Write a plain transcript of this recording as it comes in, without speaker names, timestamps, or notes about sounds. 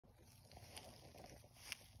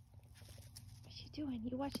doing?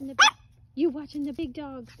 You watching the big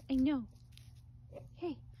dogs? I know.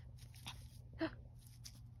 Hey.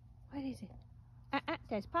 What is it?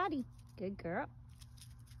 That's Potty. Good girl.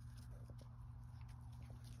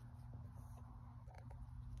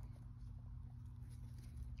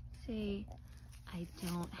 Say, I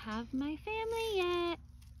don't have my family yet,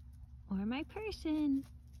 or my person.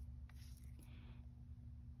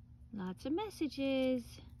 Lots of messages.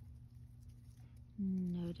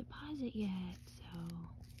 No deposit yet, so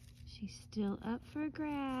she's still up for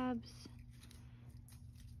grabs.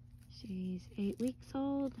 She's 8 weeks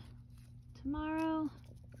old tomorrow.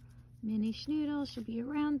 Mini Schnoodle, she'll be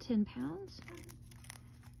around 10 pounds.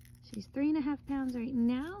 She's 3.5 pounds right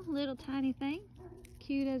now, little tiny thing.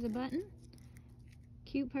 Cute as a button.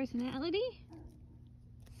 Cute personality.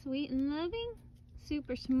 Sweet and loving.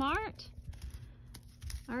 Super smart.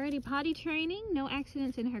 Already potty training. No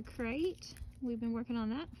accidents in her crate. We've been working on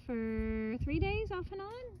that for 3 days off and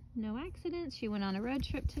on. No accidents. She went on a road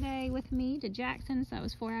trip today with me to Jackson, so that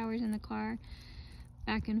was 4 hours in the car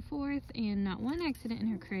back and forth, and not one accident in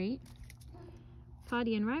her crate.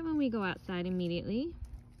 Pottying right when we go outside immediately.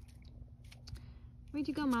 Where'd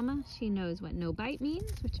you go, Mama? She knows what no bite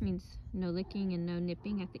means, which means no licking and no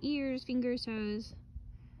nipping at the ears, fingers, toes.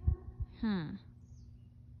 Huh.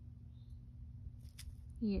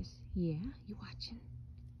 Yes. Yeah, you watching?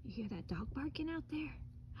 You hear that dog barking out there?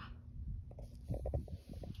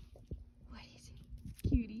 What is it?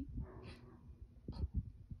 Cutie. Oh,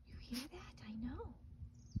 you hear that? I know.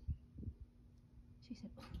 She said,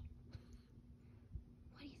 oh.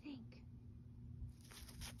 What do you think?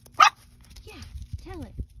 Yeah, tell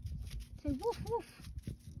it. Say woof woof.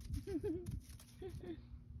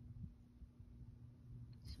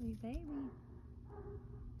 Sweet baby.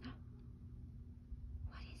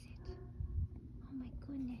 What is it? Oh my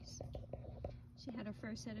goodness. She had her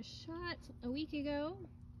first set of shots a week ago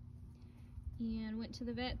and went to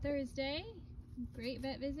the vet Thursday. Great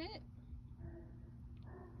vet visit.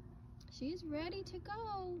 She's ready to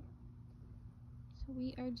go. So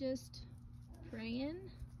we are just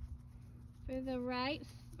praying for the right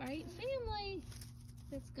family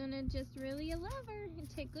that's gonna just really love her and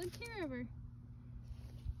take good care of her.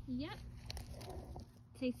 Yep.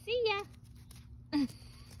 Say see ya.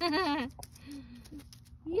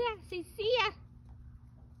 Yeah, say see ya.